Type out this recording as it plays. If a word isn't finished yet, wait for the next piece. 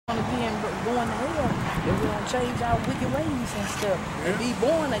and going to hell if we don't change our wicked ways and stuff and be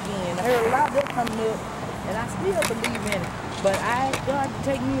born again. I heard a lot of that coming up, and I still believe in it. But I asked God to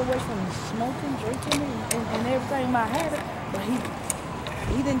take me away from smoking, drinking, and everything, my habit. But He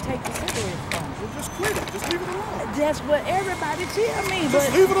didn't take the cigarette from me. Well, just quit it. Just leave it alone. That's what everybody tell me.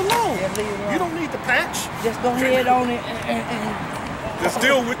 Just leave it alone. Yeah, leave it alone. You don't need the patch. Just go ahead on it and just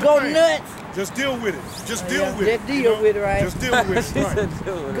deal with the go pain. nuts. Just deal with it. Just deal with it. Just deal with it, right? Just deal with it, right?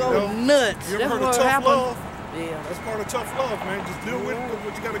 Go nuts. You ever heard of tough love? Yeah. That's part of tough love, man. Just deal with it,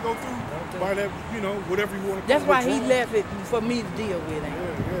 what you got to go through. By that, whatever you want to. That's why He left it for me to deal with it.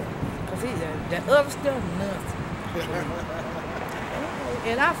 Yeah. Because that other stuff, nuts.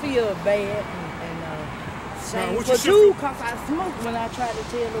 And I feel bad and shame for too, because I smoke when I try to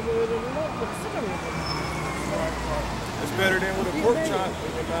tell the word of the Lord with a cigarette in my mouth. It's better than with a pork chop in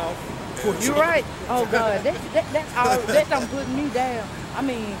your mouth. You're right. Oh God, that's all. That done put me down. I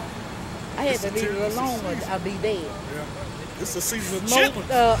mean, I had to leave it alone or I'll be dead. Yeah. It's a season of chitlins.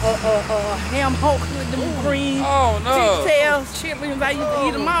 Ham hock with them green pigtails, chitlins. I used to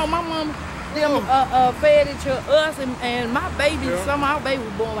eat them all. My mama fed it to us and my baby. Some of our babies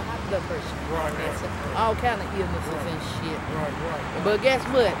were born with high blood pressure. Right. All kind of illnesses and shit. Right. But guess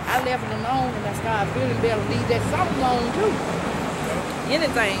what? I left it alone and I started feeling better. Leave that salt alone too.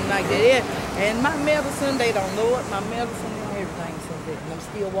 Anything like that. And my medicine, they don't know it. My medicine and everything. So that I'm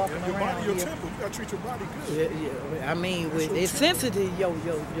still walking around. Your body, your here. temple. You gotta treat your body good. Yeah. I mean, it's sensitive. Your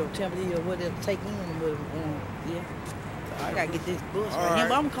temple, what it'll take in. Yeah. So I gotta get this bush right here.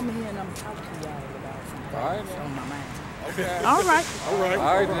 But I'm coming here and I'm talking to y'all about something on my mind. Okay. All right. All right.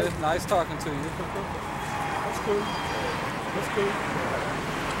 Nice talking to you. That's cool.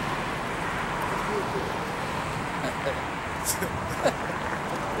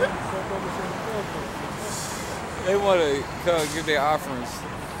 They want to come give their offerings.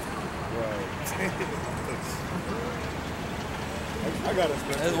 Right. I got it.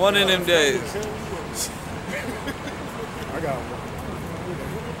 It's one of them days. I got one.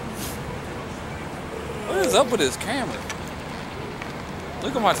 What is up with this camera?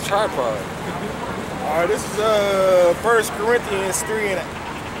 Look at my tripod. All right, this is 1 Corinthians 3 and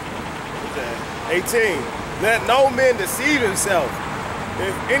 18. Let no man deceive himself.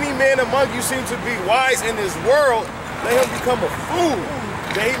 If any man among you seem to be wise in this world, let him become a fool,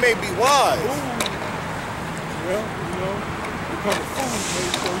 that he may be wise. Well, become a fool,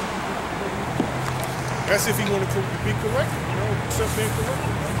 maybe. That's if he wanted to be corrected, accept being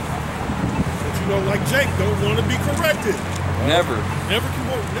corrected. But like Jake, don't want to be corrected. Never can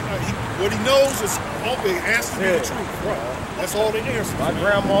want. What he knows is always has to be the truth. Right. That's all they answer. My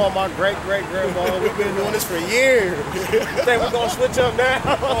grandma, my great-great-grandma, we've been doing this for years. You think we're going to switch up now?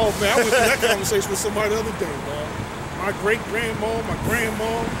 Oh, man, I was in that conversation with somebody the other day, man. My great-grandma, my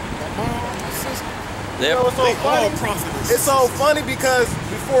grandma, my mom, my sister. Yep. It's so funny. It's so funny because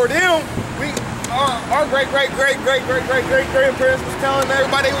before them, our great-great-great-great-great-great-grandparents was telling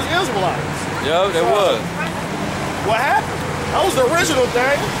everybody they was Israelites. Yep, it was. What happened? That was the original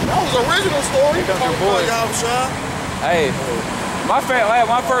thing. That was the original story. Here comes your boy. Hey, when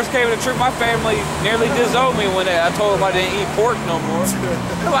I first came to the trip, my family nearly disowned me when I told them I didn't eat pork no more.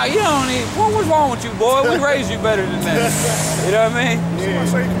 They're like, you don't eat pork? What's wrong with you, boy? We raised you better than that. You know what I mean? Yeah.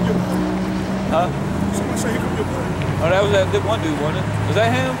 Somebody say he come your boy. Huh? Somebody say he come your boy. Oh, that was that one dude, wasn't it? Was that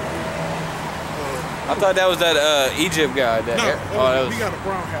him? I thought that was that Egypt guy. No, that was, he got a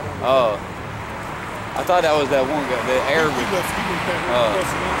brown hat on. Oh. I thought that was that one guy, the Arabic. He went back a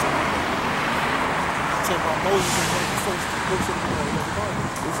long time. Talking about Moses and one of the first books of the Bible.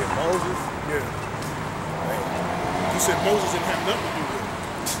 He said Moses? Yeah. He said Moses didn't have nothing to do with it.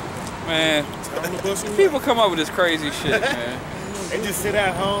 Man, people come up with this crazy shit, man. They just sit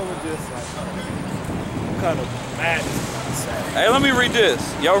at home and just like, what kind of madness. Hey, let me read this.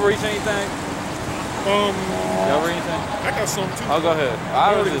 Y'all read anything? Y'all read anything? I got something too. Oh, go ahead.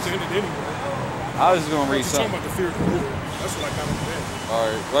 I was just gonna read something. Talking about the fear of the Lord. That's what I got on that. All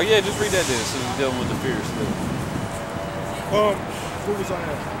right. Well, yeah, just read that then. Since we're dealing with the fear still. Where was I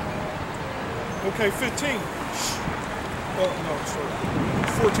at? Okay, 15. No, sorry.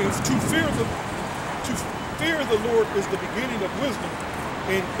 14. To fear the Lord is the beginning of wisdom,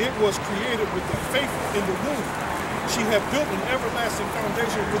 and it was created with the faith in the womb. She hath built an everlasting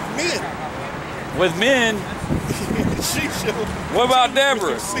foundation with men. With men? She shall. What about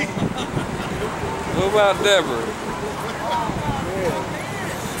Deborah? What about Deborah?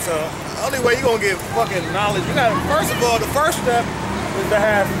 Yeah. So, the only way you're going to get fucking knowledge, you got to, first of all, the first step is to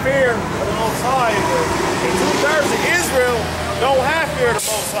have fear of the Most High. And 2/3 of Israel don't have fear of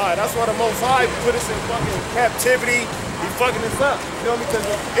the Most High. That's why the Most High put us in fucking captivity. He fucking this up. You know what I mean? Because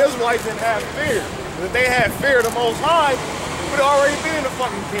the Israelites didn't have fear. If they had fear of the Most High, we'd already been in the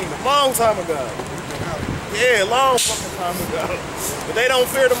fucking kingdom. Long time ago. Yeah, long fucking time ago. But they don't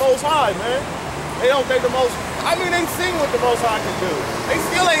fear the Most High, man. They don't think the Most... I mean, they seen what the Most High can do. They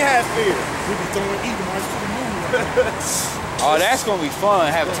still ain't have fear. We be throwing Edomites to the moon. Oh, that's gonna be fun.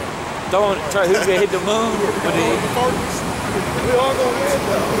 Try who's gonna hit the moon? We all gonna win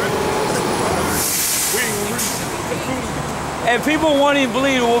though. And people won't even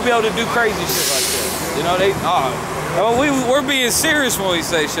believe we'll be able to do crazy shit like that. You know, we're being serious when we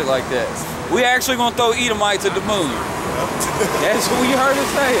say shit like that. We actually gonna throw Edomites at the moon. That's what you heard us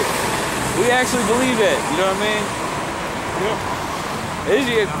say. We actually believe that. You know what I mean?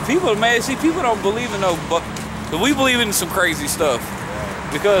 Yep. People, man, see, people don't believe in no, but we believe in some crazy stuff.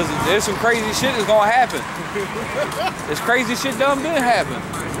 Because there's some crazy shit that's gonna happen. This crazy shit done been happen.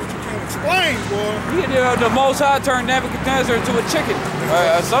 Explain, boy. You know, the Most High turned Nebuchadnezzar into a chicken,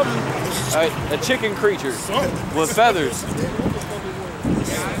 a chicken creature with feathers.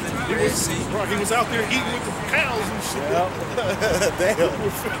 He was out there eating with the cows and shit.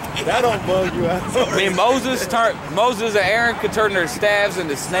 Damn. That don't bug you out. I mean, Moses and Aaron could turn their staves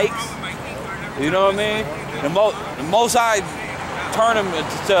into snakes. You know what I mean? The Most High turned him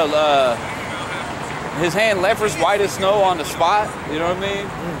to his hand leprous white as snow on the spot. You know what I mean?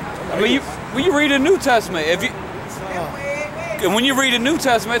 I mean, when you read the New Testament, when you read the New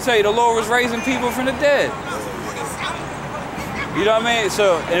Testament, it tell you the Lord was raising people from the dead. You know what I mean?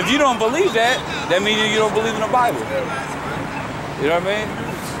 So, and if you don't believe that, that means you don't believe in the Bible. You know what I mean?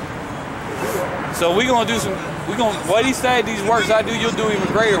 So we gonna do what he said, these works I do, you'll do even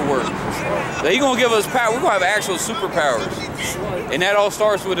greater work. So he gonna give us power. We're gonna have actual superpowers. And that all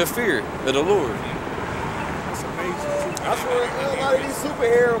starts with the fear of the Lord. That's amazing. That's where a lot of these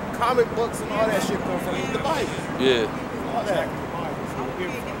superhero comic books and all that shit come from. The Bible. Yeah. All that.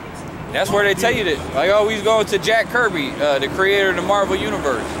 That's where they tell you that. Like, oh, he's going to Jack Kirby, the creator of the Marvel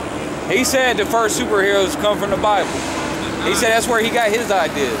Universe. He said the first superheroes come from the Bible. He said that's where he got his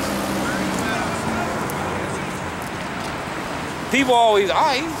ideas. People always,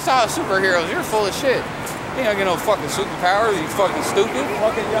 you saw superheroes, you're full of shit. You ain't gonna get no fucking superpowers, you fucking stupid.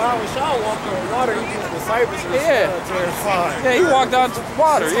 Fucking Yahweh Shah walked on water, he was disciples and terrified. Yeah, he walked out to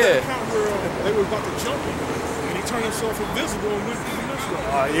water, yeah. They were about to jump him, and he turned himself invisible and went through the midst of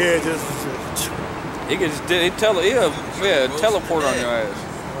it. Yeah, just... He could just teleport on your ass.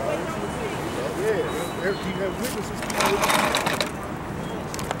 Yeah, you have witnesses.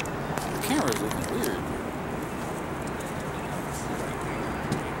 The camera's looking weird.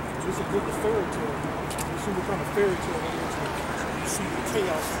 It's a book of fairy tale. You see what kind of fairy tale it is. You see the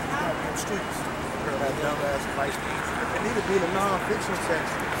chaos in the goddamn streets. That dumbass fight. It need to be in the non-fiction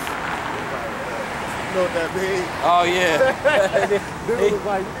section. You know what that means? Oh, yeah. Dude was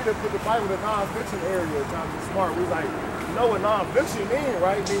like, you need to put the Bible in the non-fiction area. Trying to be smart. We was like, you know what non-fiction means,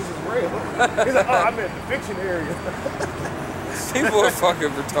 right? It means it's real. He's like, oh, I meant the fiction area. People are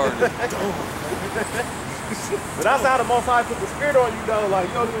fucking retarded. But that's how the Most High put the spirit on you, though. Like,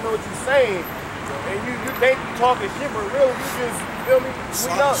 you don't even know what you're saying. And you think you're talking shit, but really, you just, feel me?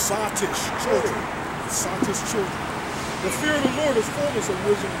 Scientists, children. Scientists, children. The fear of the Lord is fullness of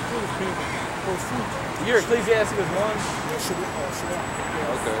wisdom and truth, being her fruit. You're Ecclesiastes 1? Yeah,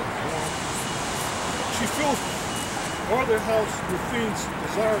 Okay. She fills all their house with things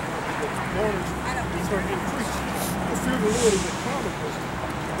desirable, and the garners with her increase. The fear of the Lord is a common wisdom,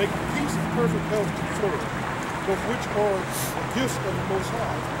 making peace and perfect health to flourish, both which are the gifts of the Most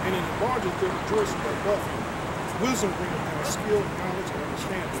High, and in enlarges their rejoicing that doth him. Wisdom bringeth down skill, knowledge, and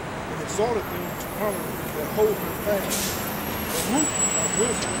understanding, and exalteth them to honor that hold her fast. The root of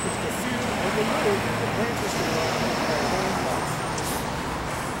wisdom is the fear of the Lord, and the branches thereof are long life.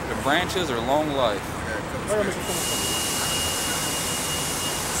 The branches are long life. I gotta make a phone call.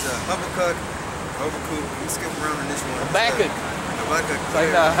 It's Habakkuk, we skip around on this one. Habakkuk. Habakkuk. Like,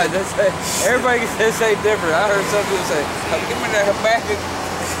 no, everybody say different. I heard some people say, give me that Habakkuk.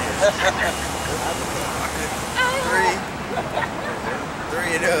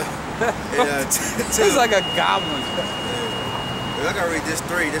 3 and 2. It's like a goblin. I gotta read this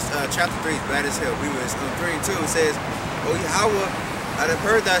 3. This chapter 3 is bad as hell. We was 3 and 2. It says, "O Yahweh, I have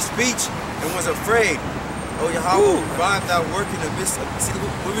heard thy speech and was afraid. O Yahweh, revive thy work in the midst of..." See,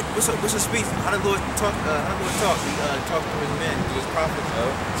 what's the speech? How the Lord talk? He talked to his men, to his prophets.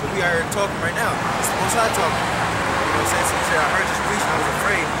 So we are talking right now. It's the Most High talking. You know what I'm saying? So he said, "I heard your speech and I was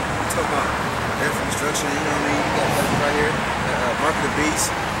afraid." We talk about death and destruction. You know what I mean? You got that right here. Mark of the beast.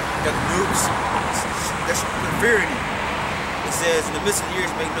 You got the nukes. That's the fear in you. It says, "In the midst of the years,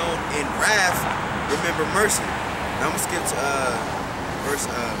 make known in wrath, remember mercy." Now I'm gonna skip to verse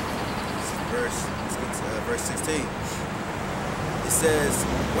 16. It says,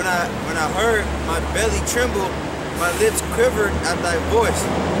 when I heard, my belly trembled, my lips quivered at thy voice.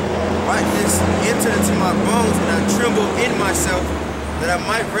 Brightness entered into my bones, and I trembled in myself, that I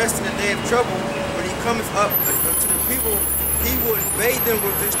might rest in the day of trouble. When he cometh up to the people, he will invade them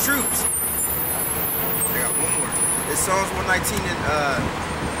with his troops. I got one more. It's Psalms 119 and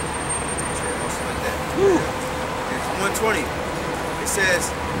like that. It's 120. It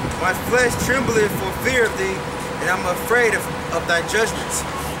says, my flesh trembleth for fear of thee, and I'm afraid of thy judgments.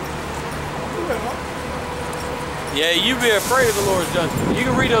 Yeah, you be afraid of the Lord's judgment. You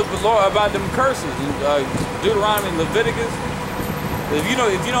can read about them curses in Deuteronomy and Leviticus. If you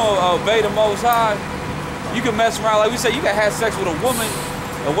don't obey the Most High, you can mess around. Like we said, you can have sex with a woman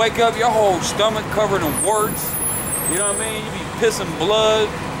and wake up your whole stomach covered in warts. You know what I mean? You be pissing blood.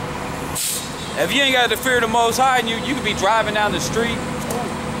 If you ain't got the fear of the Most High, and you could be driving down the street,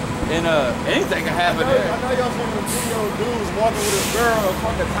 and anything can happen there. I know y'all seen the video of dudes walking with a girl, a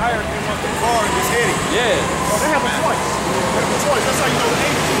fucking tire came off the car and just hit him. Yeah. Oh, they happen twice. They happen twice. That's how you know the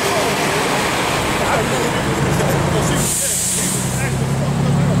angels control.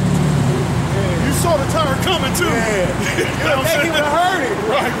 You saw the tire coming too. Yeah. You know what I'm saying? He would have heard it.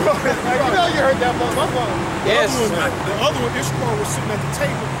 Right. Like, you know you heard that from my phone. Yes. The other one, Ishmael was sitting at the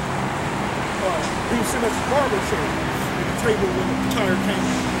table. He was sitting at the barber chair at the table when the tire came.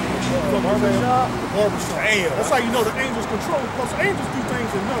 Barbershop? Barbershop. Damn. That's how you know the angels control. Because angels do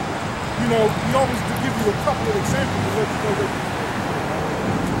things in numbers. You know, we always give you a couple of examples to let you know that.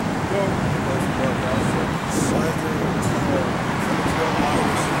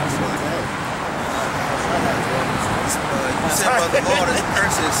 You said about the law and the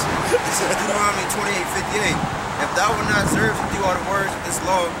curses. This is Deuteronomy 28:58. If thou wilt not observe to do all the words of this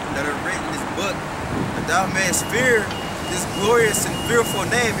law that are written in this book, that thou mayest fear this glorious and fearful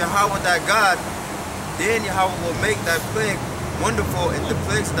name, Yahweh thy God, then Yahweh will make thy plague wonderful, and the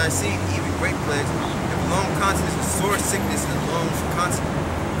plagues of thy seed, even great plagues, and long continence, and sore sickness, and long continence.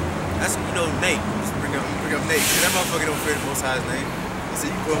 That's, you know, Nate. Just bring up Nate. That motherfucker don't fear the Most High's name. He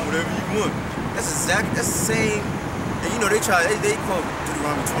said, you call him whatever you want. That's the same. And you know, they quote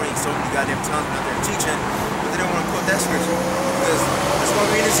Deuteronomy 20 so many goddamn times out there teaching, but they don't want to quote that scripture. Because that's why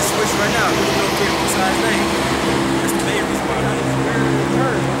we're in this situation right now. We don't fear the Most High's name. That's the main reason why.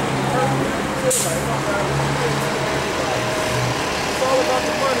 It's all about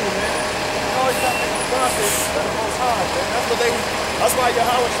the money, man. You always got to make a profit for the Most High, man. That's why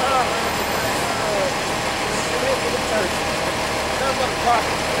Yahweh Shah ran the church. Nothing but a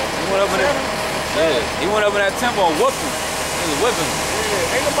profit, man. He went up in that temple and whooped him. He was whipping him.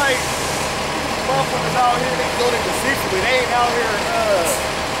 Yeah, ain't nobody, motherfuckers out here, they doing it deceitfully. They ain't out here,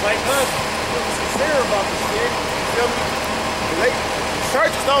 like us, really sincere about this shit. You feel me?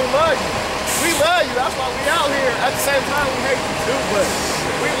 Churches don't love you. We love you, that's why we out here. At the same time, we hate you too, but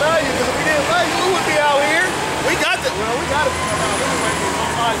we love you, because if we didn't love you, we would be out here. We got to come out anyway, because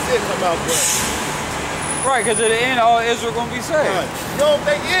most high shit come out good. Right, because at the end, all Israel gonna be saved. Right. You don't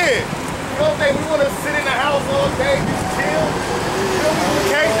think, you don't think we want to sit in the house all day, just chill?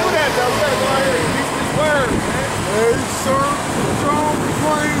 We can't do that, though. We gotta go out here and teach this word, man. Hey, sir, don't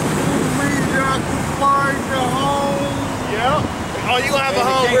pray for me that I can find a home. Yep. Oh, you gonna have a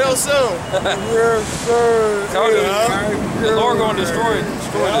home real soon. Yes, sir. The Lord gonna destroy this.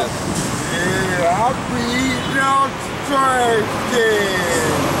 Yeah, I'll be eating out the trash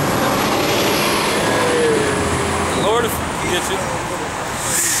can. The Lord will get you.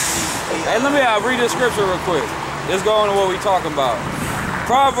 Hey, let me read this scripture real quick. Let's go on to what we talking about.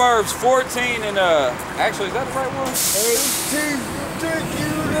 Proverbs 14 and actually, is that the right one? 18, take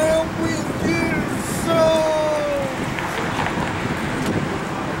you that we get so.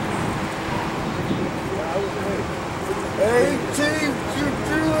 18 to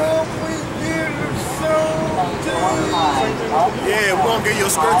do what we get so. Yeah, we're gonna get you a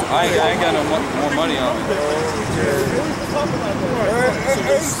scripture. I ain't got no more money on me.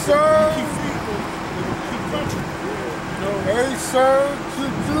 Hey, sir. Hey, sir, to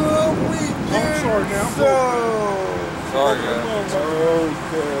do what we get so. Sorry, guys.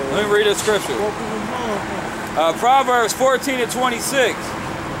 Let me read the scripture. Proverbs 14 and 26.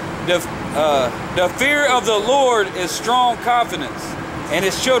 The fear of the Lord is strong confidence, and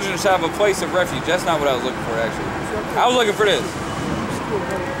his children shall have a place of refuge. That's not what I was looking for, actually. I was looking for this.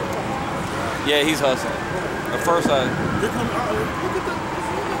 Yeah, he's hustling. At first, Look at that.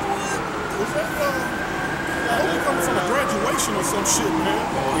 Is that coming from a graduation or some shit, man?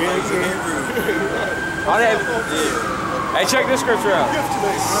 Hey, check this scripture out. Gift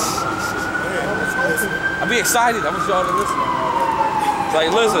today, man. I've be excited. I want y'all to listen. Like,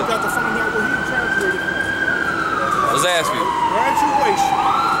 listen. Got to find out where he graduated from. Let's ask you. Graduation.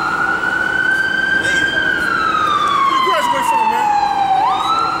 Where you graduate from, man?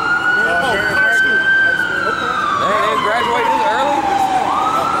 High school. Okay. They graduate this early?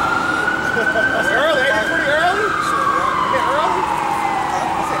 That's early. Ain't it pretty early? Ain't it early?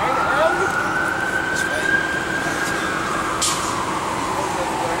 I said, ain't it early?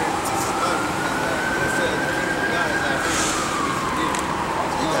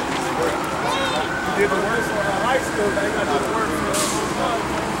 You did the work for high school, now you got to do the work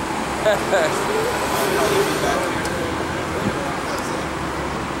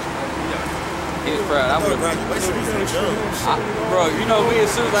He's proud. I would have. Bro, you know me,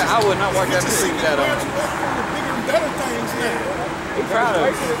 as soon as I would not walk down the street with that on. Bigger and better things now. He proud of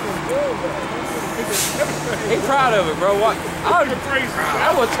it. He proud of it, bro. What? I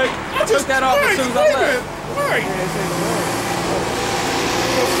would took that off as soon as I left. Right.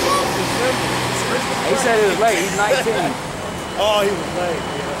 He said it was late. He's 19. Oh, he was late.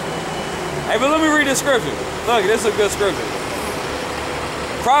 Hey, but let me read this scripture. Look, this is a good scripture.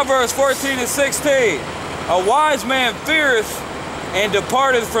 Proverbs 14 and 16. A wise man feareth and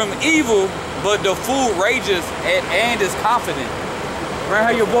departeth from evil, but the fool rageth and is confident. Remember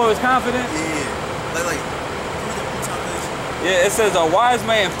how your boy was confident? Yeah, it says a wise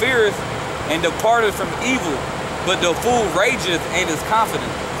man feareth and departeth from evil, but the fool rageth and is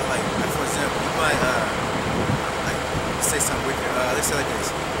confident. Like for example, you might say something wicked. Let's say like this.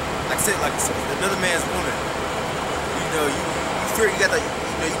 Like say like another man's woman. You know, you fear you got that.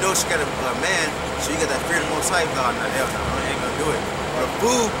 You know she got a man, so you got that fear of the most high. Oh, no, hell no, I ain't gonna do it. But a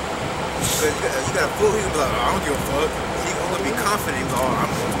fool, you got a fool, he gonna be like, oh, I don't give a fuck. He gonna be confident. Oh, I'm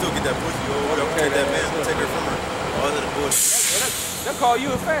gonna still get that pussy. Oh, I'm gonna take that man, take her from her. All of the bullshit. They'll call you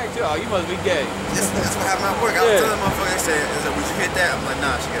a fag, too. Oh, you must be gay. That's what happened at work. I was telling the motherfucker, they said, would you hit that? I'm like,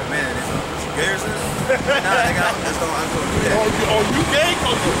 nah, she got a man. They said, she gay or something? Nah, nigga, I'm gonna do that. Oh, you gay?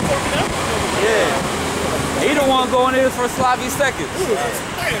 Cause you fucking up. Yeah. He the one going in for sloppy seconds.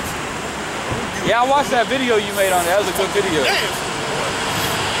 Yeah, I watched that video you made on it. That was a good video. They'll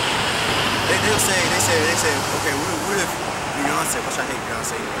say, okay, what if Beyonce, which I hate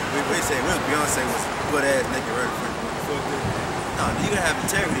Beyonce, we say, what if Beyonce was butt ass naked right in front of you? No, you gotta have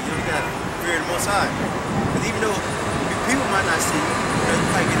integrity. You gotta fear the Most High. Because even though people might not see you, you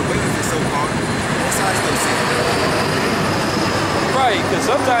might get away with it so hard, the Most High still see you. Right, because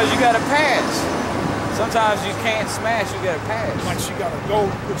sometimes you gotta pass. Sometimes you can't smash, you gotta pass. Like she gotta go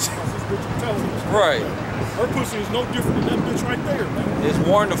with this bitch intelligence. Right. Her pussy is no different than that bitch right there, man. It's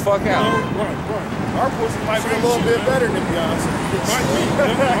worn the fuck out. Right. Our pussy might be a little bit better than Beyonce. Might be.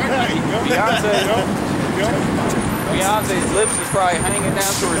 Beyonce's lips is probably hanging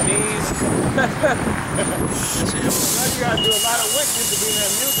down to her knees. Now you gotta do a lot of witness to be in that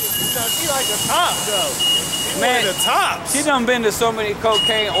music. You know, she like the top though. Man, the tops. She done been to so many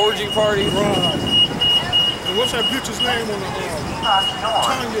cocaine orgy parties. Right. And what's that bitch's name on the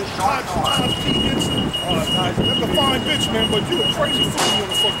Tanya P. Henson? That's a fine bitch, man, but you a crazy fool on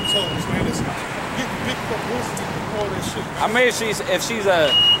the fucking television, man. It's getting big publicity and all that shit. I mean, if she's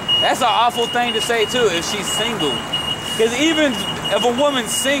that's an awful thing to say too, if she's single. Because even if a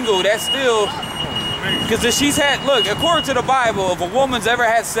woman's single, that's still, because if she's had, look, according to the Bible, if a woman's ever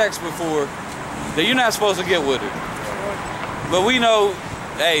had sex before, then you're not supposed to get with her. But we know,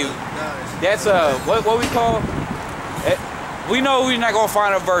 hey, that's what we call, we know we're not gonna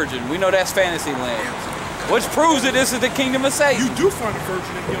find a virgin. We know that's fantasy land, which proves that this is the kingdom of Satan. You do find a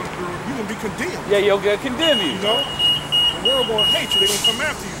virgin and young girl, you're gonna be condemned. Yeah, you'll get condemned. You know, the world gonna hate you. They're gonna come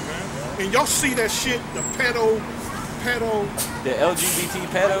after you, man. And y'all see that shit, the pedo, the LGBT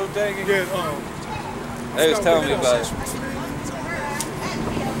pedo thing. Yeah, they was telling me about it.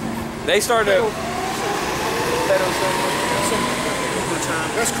 They started.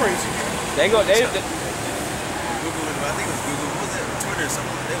 That's crazy. They go. They. Google, I think it was Google. What was it? Twitter or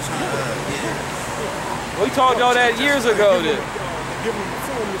something. They were trying to. Yeah. We told y'all that years ago. Give them the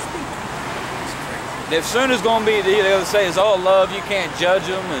forum to speak. As soon as gonna be, they'll say it's all love. You can't judge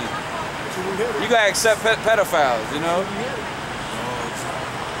them, and you gotta accept pedophiles. You know.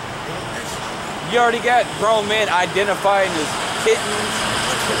 You already got grown men identifying as kittens.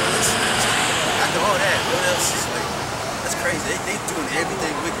 After all that, what else is like? That's crazy. They doing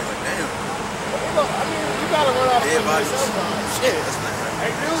everything wicked. Like damn. Look, I mean, you gotta run off sometimes. Shit, that's not right.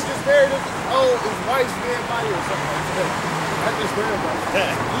 Hey, dude just buried his wife's dead body or something like that. I just heard about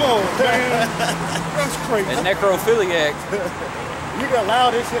that. Lord, man, that's crazy. A necrophiliac. You can allow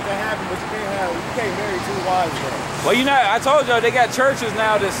this shit to happen, but you can't marry two wives though. Well, you know, I told y'all they got churches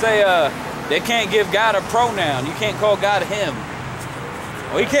now that say they can't give God a pronoun. You can't call God him.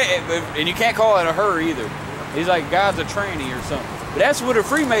 Well, you can't, and you can't call it a her either. He's like God's a tranny or something. But that's what the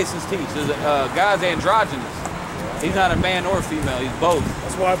Freemasons teach. Is God's androgynous. He's not a man or female. He's both.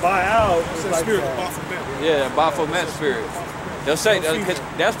 That's why Baal is That like spirit of that. Baphomet. Yeah, Baphomet spirit. They'll say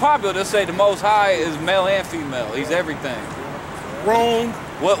that's popular. They'll say the Most High is male and female. He's everything. Wrong.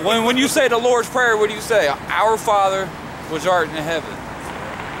 When you say the Lord's Prayer, what do you say? Our Father, which art in heaven.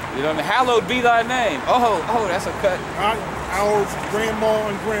 You know what I mean? Hallowed be thy name. Oh, that's a cut. Our grandma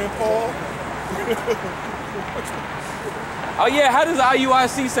and grandpa. Oh yeah, how does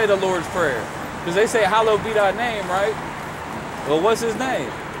IUIC say the Lord's Prayer? Because they say hallowed be thy name, right? Well, what's his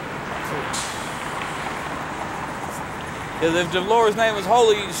name? Because if the Lord's name is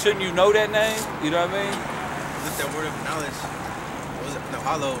holy, shouldn't you know that name? You know what I mean? Look, that word of knowledge. No,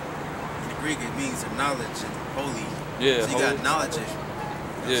 hollow. In the Greek, it means knowledge and holy. Yeah. So you got knowledge. You know what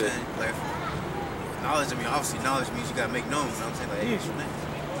Yeah. I'm saying? Like, knowledge, I mean, obviously, knowledge means you got to make known. You know what I'm saying? Like, hey, what's your name?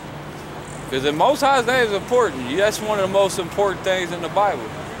 Because the Most High's name is important. That's one of the most important things in the Bible.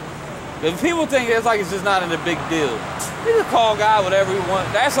 If people think it's like it's just not a big deal. You can call God whatever you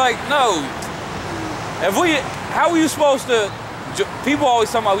want. That's like, no. How are you supposed to, people always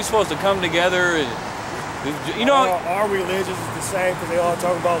talk about we supposed to come together and, you know. Our religions is the same because they all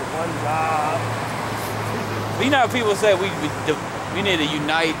talk about one God. You know how people say we need to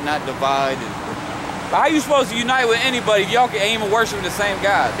unite, not divide. But how you supposed to unite with anybody if y'all ain't even worshiping the same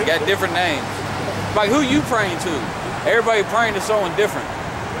God? You got different names. Like who you praying to? Everybody praying to someone different.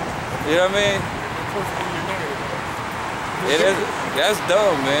 You know what I mean? That's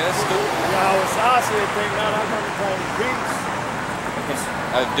dumb, man. That's stupid. Yeah, I was said thing now I'm going to play peace.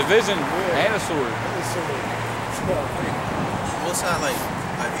 A division and a sword. Most time, like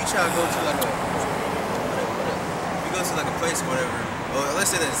if you try to go to like if you go to like a place or whatever, or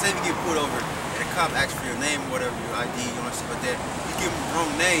let's say that, say you get pulled over and a cop asks for your name or whatever, your ID, you know, stuff like that, you give him the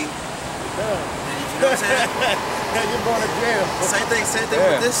wrong name, and you know what I'm saying? You're going to jail. Same thing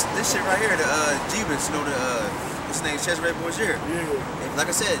with this shit right here, the Jeebus, you know, his name's Cesare Borgia. Yeah. Like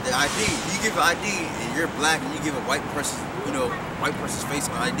I said, the ID, you give an ID and you're black and you give a white person, you know, white person's face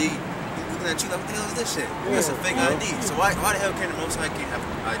on ID, looking at you like, what the hell is this shit? It's a fake ID. So why the hell can the Most High can't have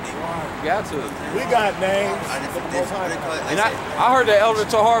an ID? You got to. We got names. And I heard that Elder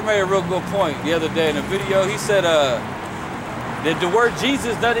Tahar made a real good point the other day in a video. He said that the word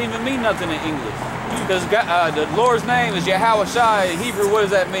Jesus doesn't even mean nothing in English. Because the Lord's name is Yahweh Shai. In Hebrew, what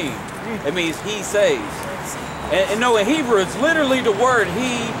does that mean? It means he saves. And no, in Hebrew, it's literally the word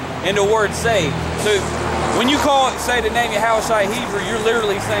he and the word save. So when you say the name Yahweh Shai Hebrew, you're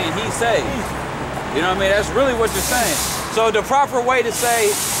literally saying he saves. You know what I mean? That's really what you're saying. So the proper way to say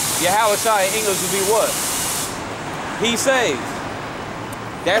Yahweh Shai in English would be what? He saves.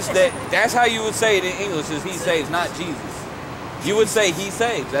 That's how you would say it in English, is he saves, not Jesus. You would say he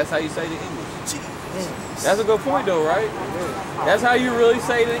saves. That's how you say it in English. That's a good point though, right? That's how you really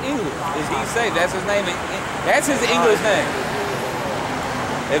say it in English, is he saves. That's his name. That's his English name.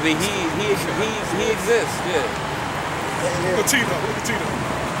 I mean, he exists, yeah. Latino.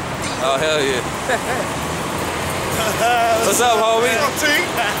 Oh, hell yeah. What's up, homie?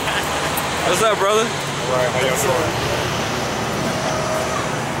 What's up, brother? All right, how y'all doing?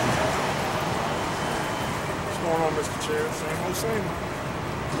 What's going on, Mr. Chair? Same old same.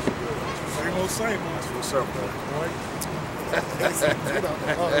 Same old same. What's up, man? All right.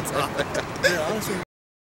 Yeah, I